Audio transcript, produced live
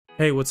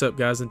Hey, what's up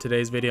guys? In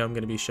today's video I'm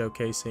going to be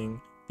showcasing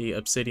the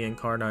Obsidian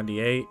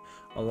KAR98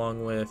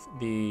 along with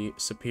the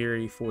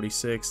Superi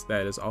 46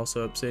 that is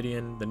also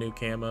Obsidian, the new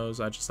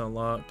camos I just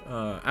unlocked.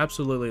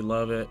 Absolutely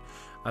love it.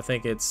 I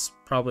think it's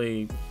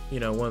probably,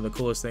 one of the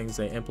coolest things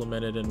they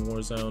implemented in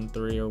Warzone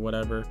 3 or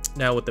whatever.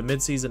 Now with the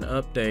mid-season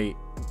update,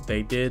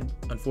 they did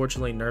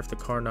unfortunately nerf the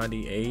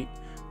KAR98,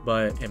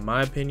 but in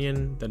my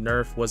opinion the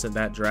nerf wasn't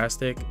that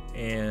drastic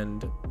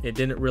and it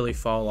didn't really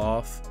fall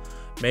off.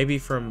 Maybe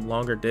from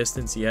longer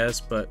distance, yes,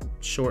 but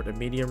short to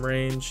medium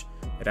range,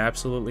 it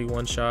absolutely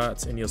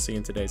one-shots, and you'll see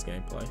in today's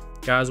gameplay.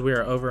 Guys, we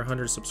are over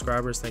 100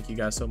 subscribers. Thank you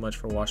guys so much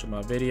for watching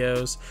my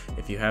videos.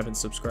 If you haven't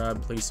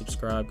subscribed, please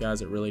subscribe,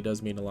 guys. It really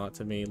does mean a lot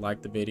to me.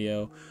 Like the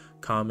video,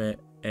 comment,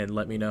 and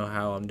let me know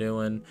how I'm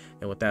doing.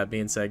 And with that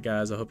being said,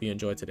 guys, I hope you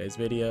enjoyed today's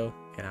video,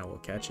 and I will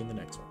catch you in the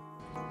next one.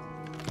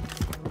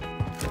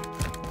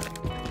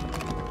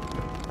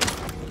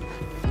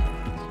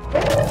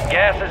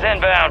 Gas is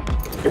inbound.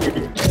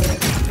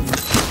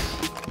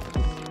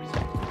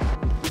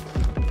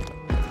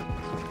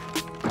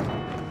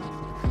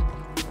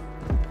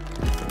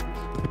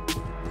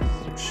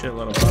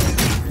 Shitload of boxes.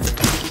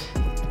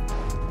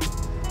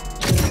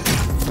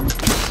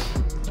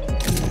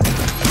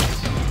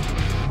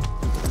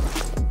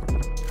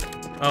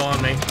 Oh,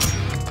 on me.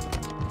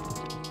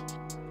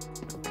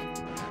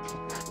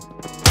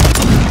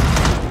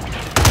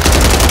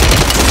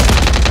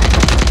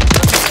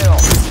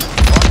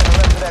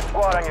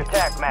 Squad on your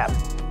tac map.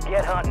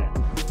 Get hunting.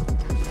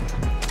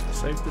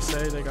 Safe to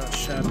say they got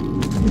shot.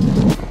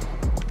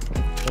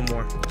 One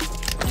more.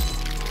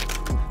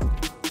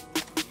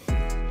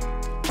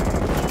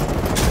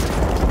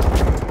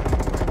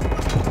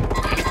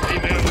 Hey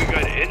man, we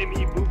got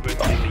enemy movement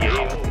in the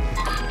AO.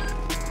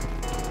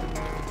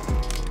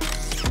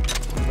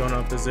 Going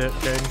up the zip,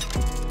 Caden.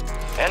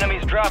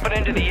 Enemies dropping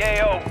into the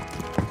AO.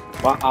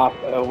 My eye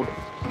failed.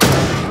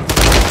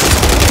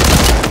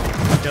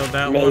 Killed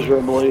that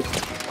Miserably.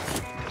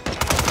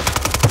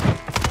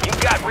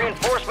 You've got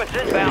reinforcements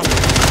inbound.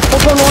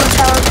 Open one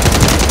tower.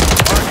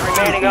 Mark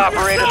remaining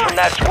operators from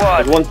that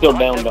squad. There's one still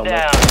Hunt down them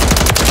there.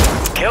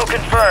 Kill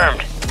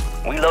confirmed.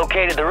 We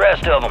located the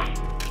rest of them.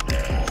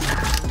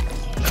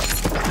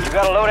 You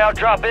got a loadout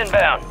drop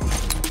inbound.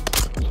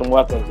 Some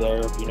weapons there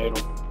if you need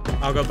them.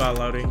 I'll go buy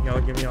Lodi.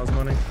 Y'all give me y'all's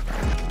money.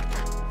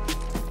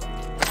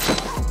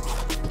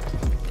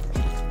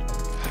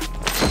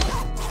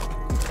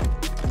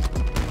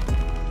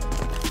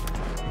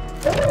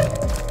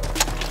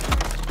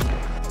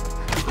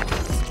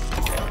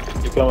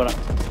 You're coming up.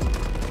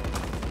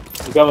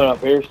 You coming up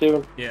here,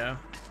 Steven? Yeah.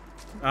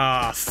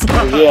 Ah, fuck.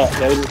 Where's he at,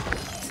 Caden?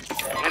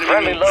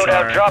 Friendly loadout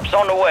Sorry. drops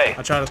on the way.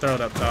 I try to throw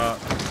it up top.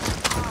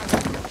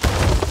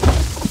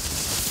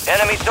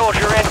 Enemy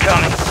soldier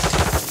incoming.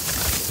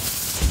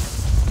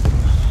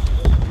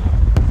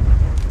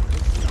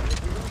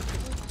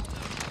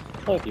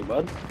 Thank you,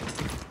 bud.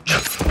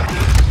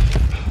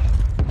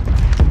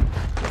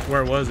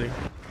 Where was he?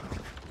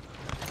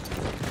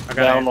 I got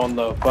Down on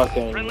the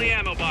fucking Friendly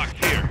ammo box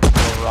here.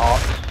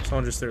 rocks.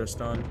 Someone just threw a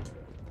stun.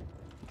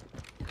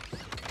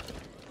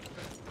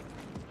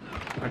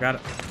 I got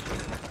it.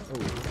 Oh.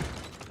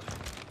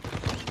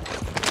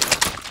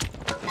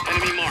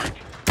 Enemy marked.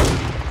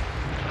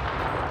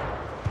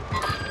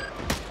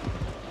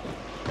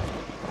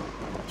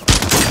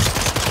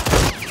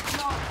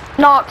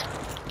 Knocked.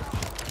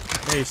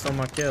 Hey, you stole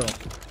my kill,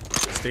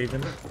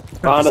 Steven.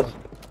 Behind us.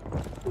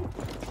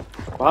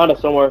 Behind us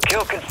somewhere.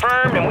 Kill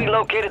confirmed, and we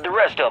located the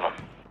rest of them.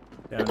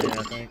 Down here,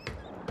 I think.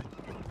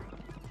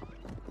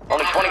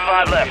 Only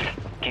 25 left.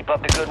 Keep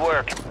up the good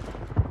work.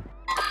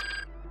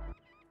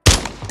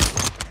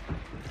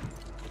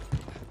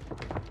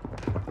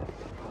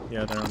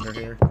 Yeah, they're under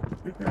here.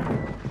 We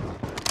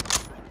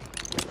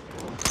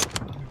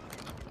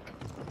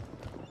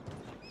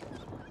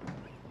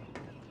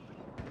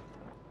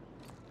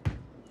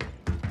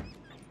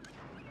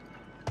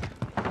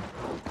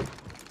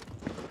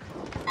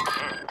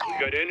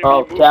got enemy Oh,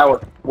 movement.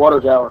 tower.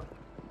 Water tower.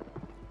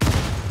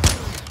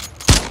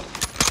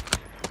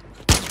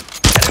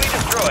 Enemy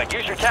destroyed.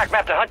 Use your tac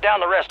map to hunt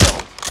down the rest of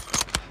them.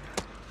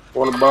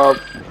 One above.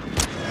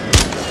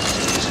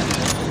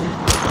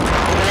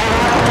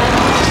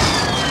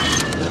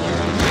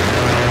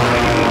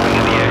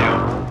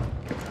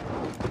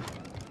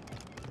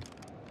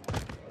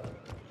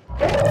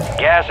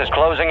 Gas is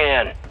closing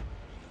in.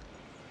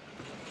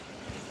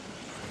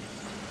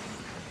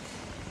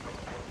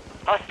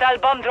 Hostile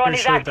bomb drone Pretty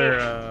is sure active.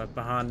 they're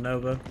behind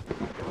Nova.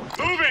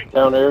 Moving.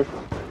 Down there.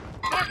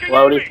 Marking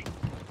Loaded. enemy.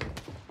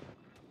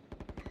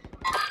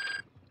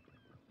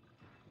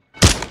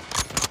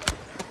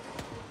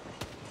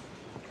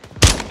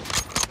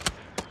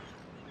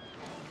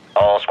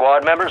 All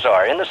squad members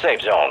are in the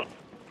safe zone.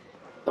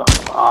 Oh,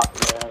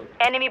 fuck, man.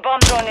 Enemy bomb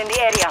drone in the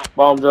area.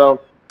 Bomb drone.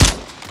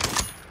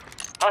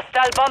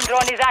 Hostile bomb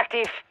drone is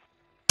active.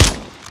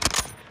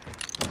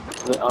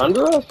 Is it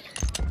under us?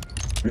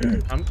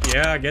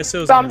 Yeah, I guess it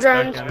was. Bomb on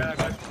drones. the back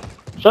end.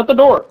 Shut the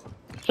door.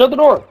 Shut the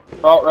door.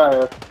 Oh, right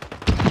here.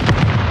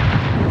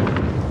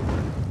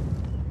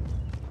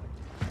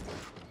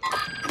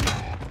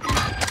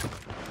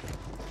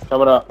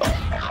 Coming up.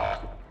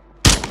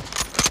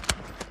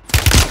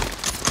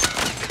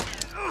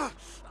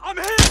 I'm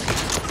hit!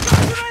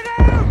 Grenade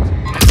out!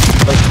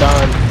 That's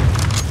done.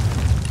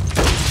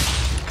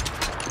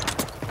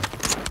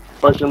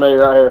 Pushing me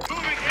right here.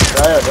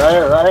 Right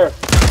here.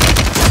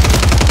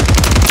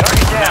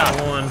 Target down.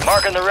 Down one.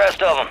 Marking the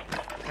rest of them.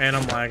 And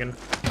I'm lagging.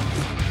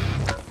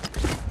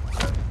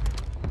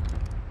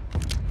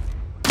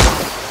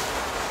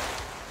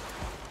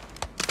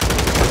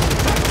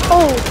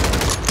 Oh!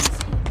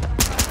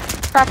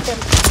 Cracked him.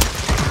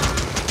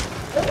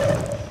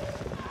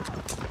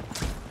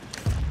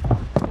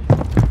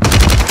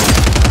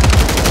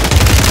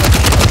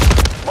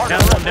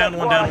 Down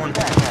one. Go get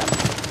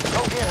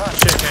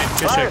hunting. Shit, man.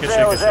 Good Fire shit.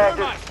 sale is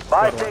active.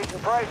 Buy station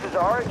prices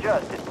are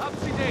adjusted.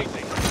 Upsy daisy.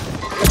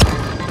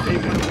 Hey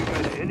man, we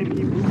got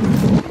enemy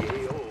movement in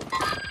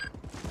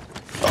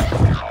the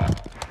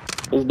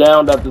AO. He's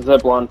downed at the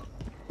zip line.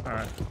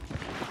 Alright.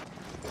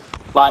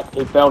 Like,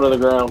 he fell to the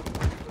ground.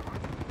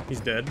 He's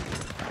dead.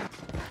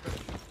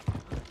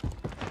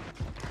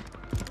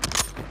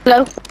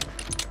 Hello?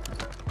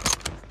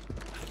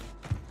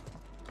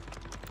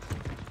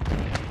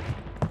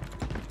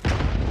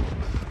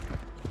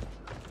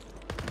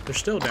 They're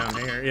still down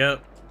here.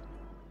 Yep.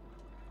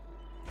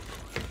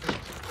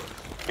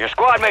 Your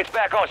squad mate's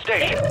back on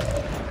station.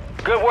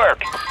 Good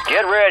work.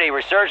 Get ready.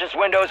 Resurgence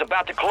window is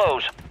about to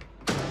close.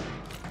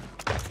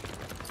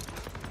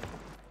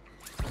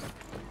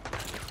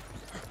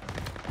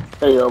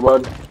 There you go,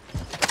 bud.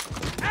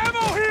 Ammo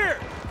here!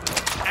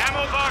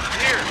 Ammo box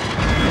here!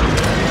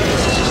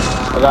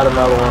 I got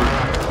another one.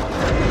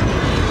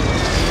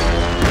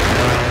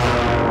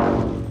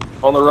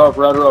 On the roof,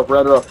 red roof.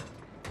 Red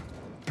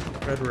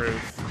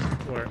roof.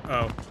 Where?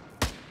 Oh.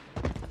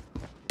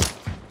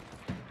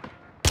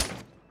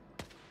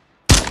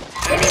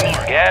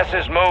 Gas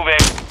is moving.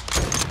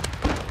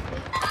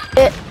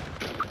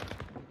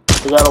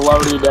 We got a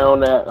loadie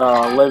down at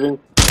living.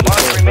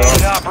 Mark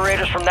remaining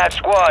operators from that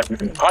squad.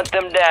 Hunt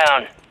them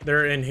down.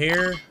 They're in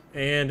here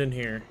and in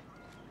here.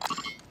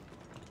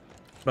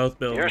 Both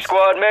buildings. Your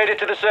squad made it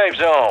to the safe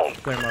zone.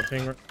 Clear my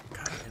ping. God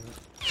damn it.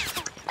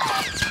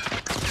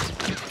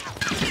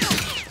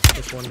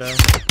 This one down.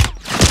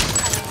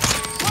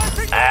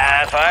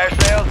 Fire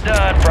sale's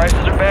done.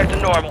 Prices are back to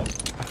normal.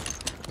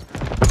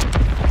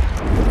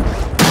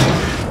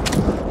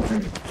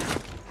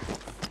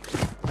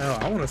 Oh,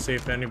 I want to see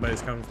if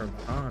anybody's coming from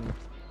behind.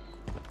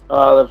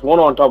 There's one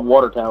on top of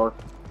water tower.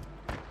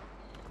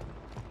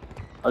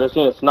 I just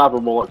seen a sniper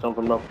bullet come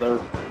from up there.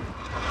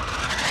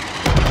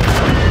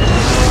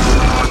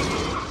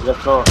 Yes,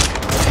 sir.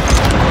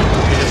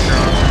 He just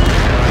dropped.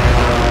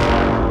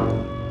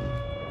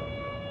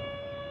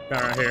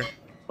 Got right here.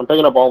 I'm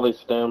picking up all these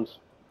stems.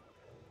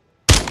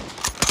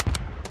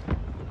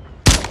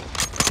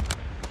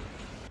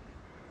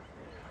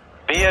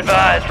 Be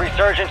advised,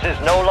 resurgence is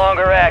no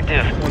longer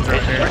active. One's right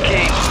This is for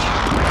here.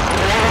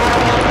 keeps.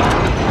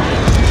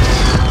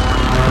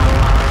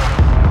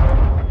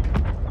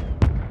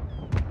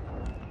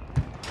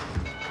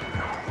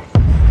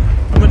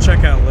 I'm gonna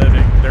check out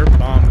living. They're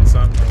bombing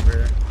something over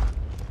here.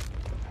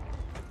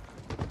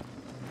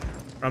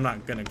 I'm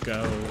not gonna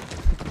go.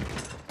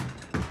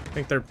 I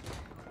think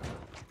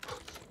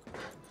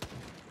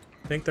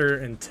they're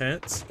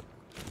intense.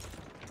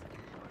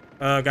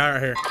 Guy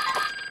right here.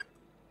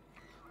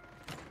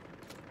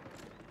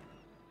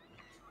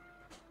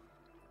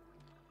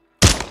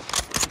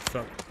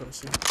 Fuck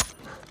pussy.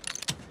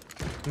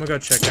 I'm gonna go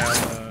check out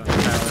tower.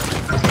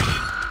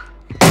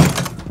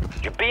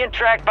 You're being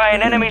tracked by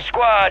an enemy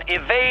squad.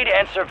 Evade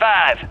and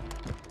survive.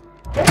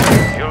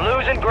 You're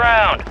losing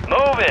ground.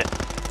 Move it.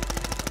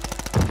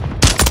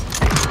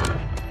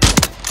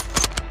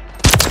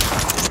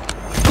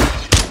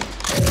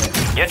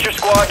 Get your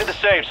squad to the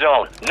safe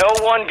zone. No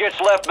one gets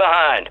left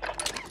behind.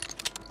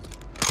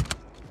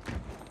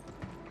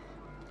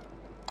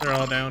 They're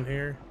all down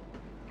here.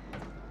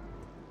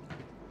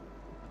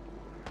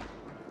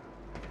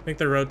 I think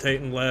they're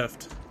rotating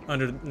left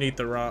underneath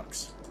the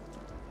rocks.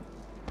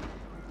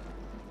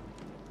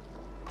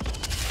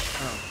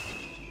 Oh.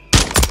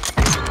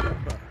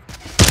 Fuck.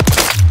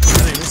 I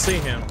didn't even see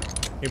him.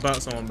 He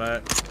bought someone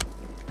back.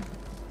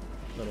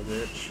 Little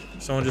bitch.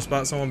 Someone just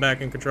bought someone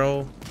back in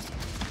control.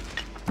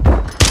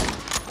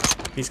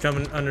 He's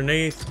coming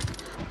underneath.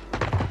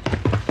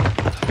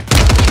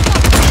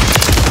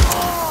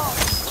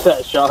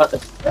 That shot.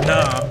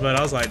 Nah, but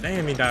I was like,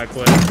 damn, he died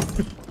quick.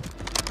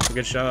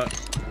 Good shot.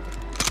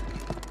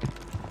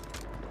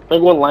 I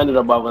think one landed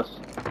above us.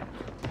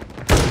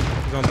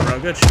 He's on the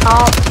road. Good shot.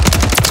 Oh,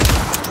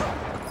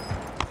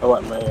 Oh,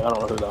 what, man? I don't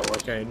know who that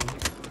was. Caden.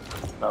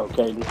 Oh,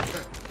 Caden.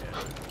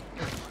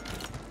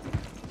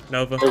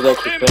 Nova. There's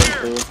extra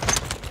stems, too.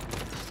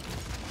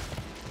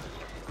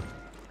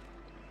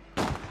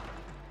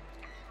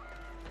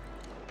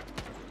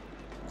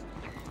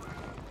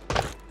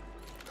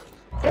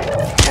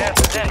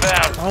 Gas is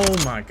inbound. Oh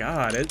my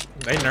god,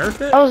 they nerfed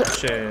it? That was-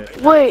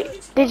 Shit. wait,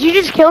 did you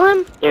just kill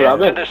him? Dude, I've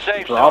been To the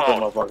safe dropping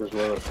zone. motherfuckers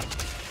with it.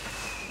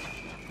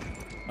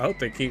 I hope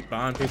they keep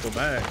buying people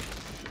back.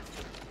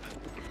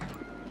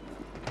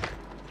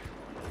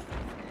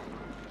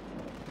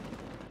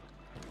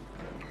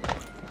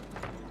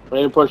 We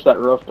need to push that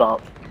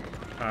rooftop.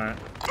 Alright.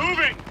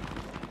 Moving!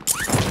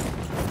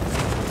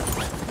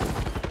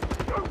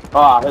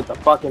 Ah, I hit the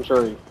fucking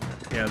tree.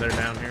 Yeah, they're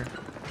down here.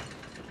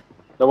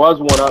 There was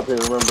one up here,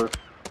 remember?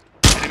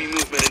 Enemy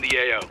movement in the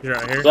AO. You're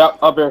right here? Yep,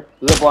 up here.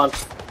 Zip line.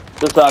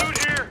 This side. Dude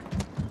here!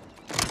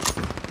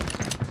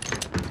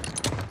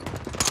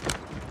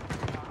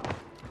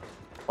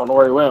 I don't know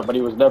where he went, but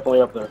he was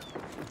definitely up there.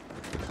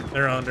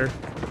 They're under.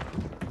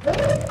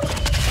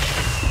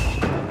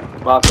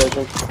 Buy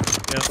station.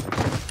 Yep.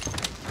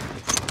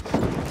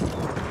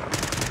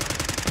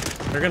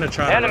 They're gonna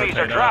try to Enemies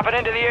are rotate up. dropping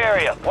into the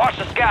area. Watch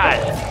the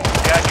skies.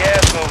 Got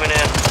gas moving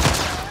in.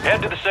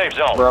 Head to the safe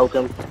zone. Broke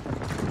him.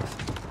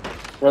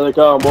 Here they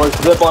come, boys.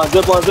 Zip line,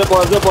 zip line, zip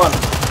line, zip line.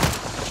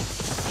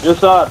 Your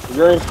side,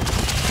 green.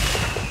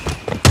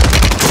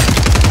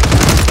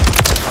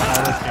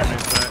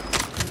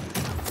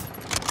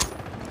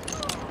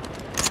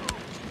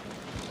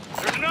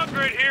 There's an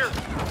upgrade here!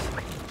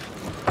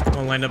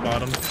 One land at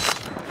bottom.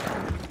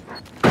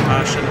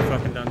 I should have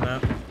fucking done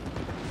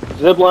that.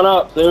 Zip line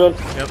up, Steven.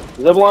 Yep,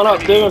 Zip line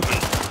up, Steven.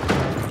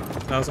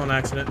 that was on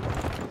accident.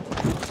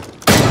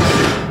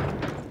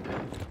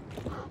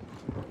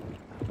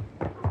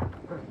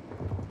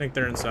 I think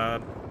they're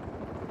inside.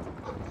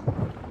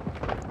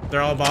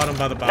 They're all bottom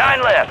by the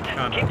bottom. 9 left.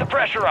 Oh, no. Keep the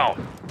pressure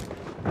on.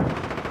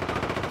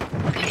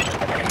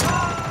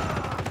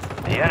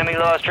 The enemy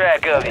lost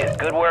track of you.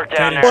 Good work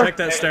down Kaden, there. check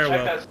that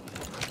stairwell.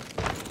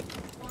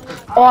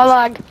 Oh, I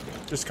lagged.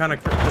 Just kind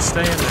of just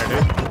stay in there,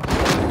 dude.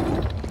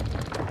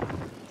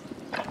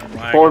 I'm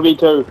lagging.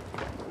 4v2.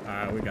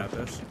 Alright, we got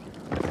this.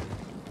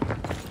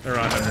 They're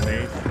right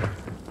underneath.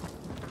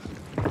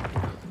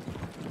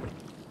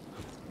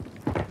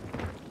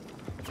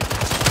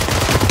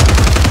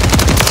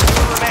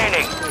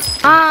 Remaining.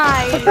 Nice.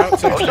 Oh,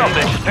 so- Oh, some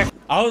bitches pick.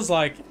 I was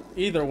like,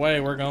 either way,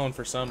 we're going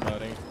for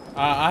somebody.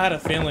 I had a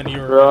feeling you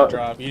were Right. gonna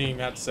drop. You didn't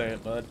even have to say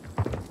it, bud.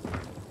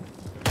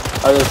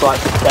 I just like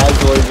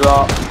casually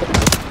dropped.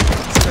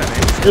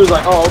 He was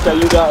like, oh, okay,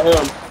 you got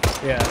him.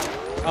 Yeah.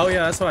 Oh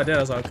yeah, that's what I did.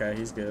 I was like, okay,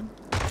 he's good.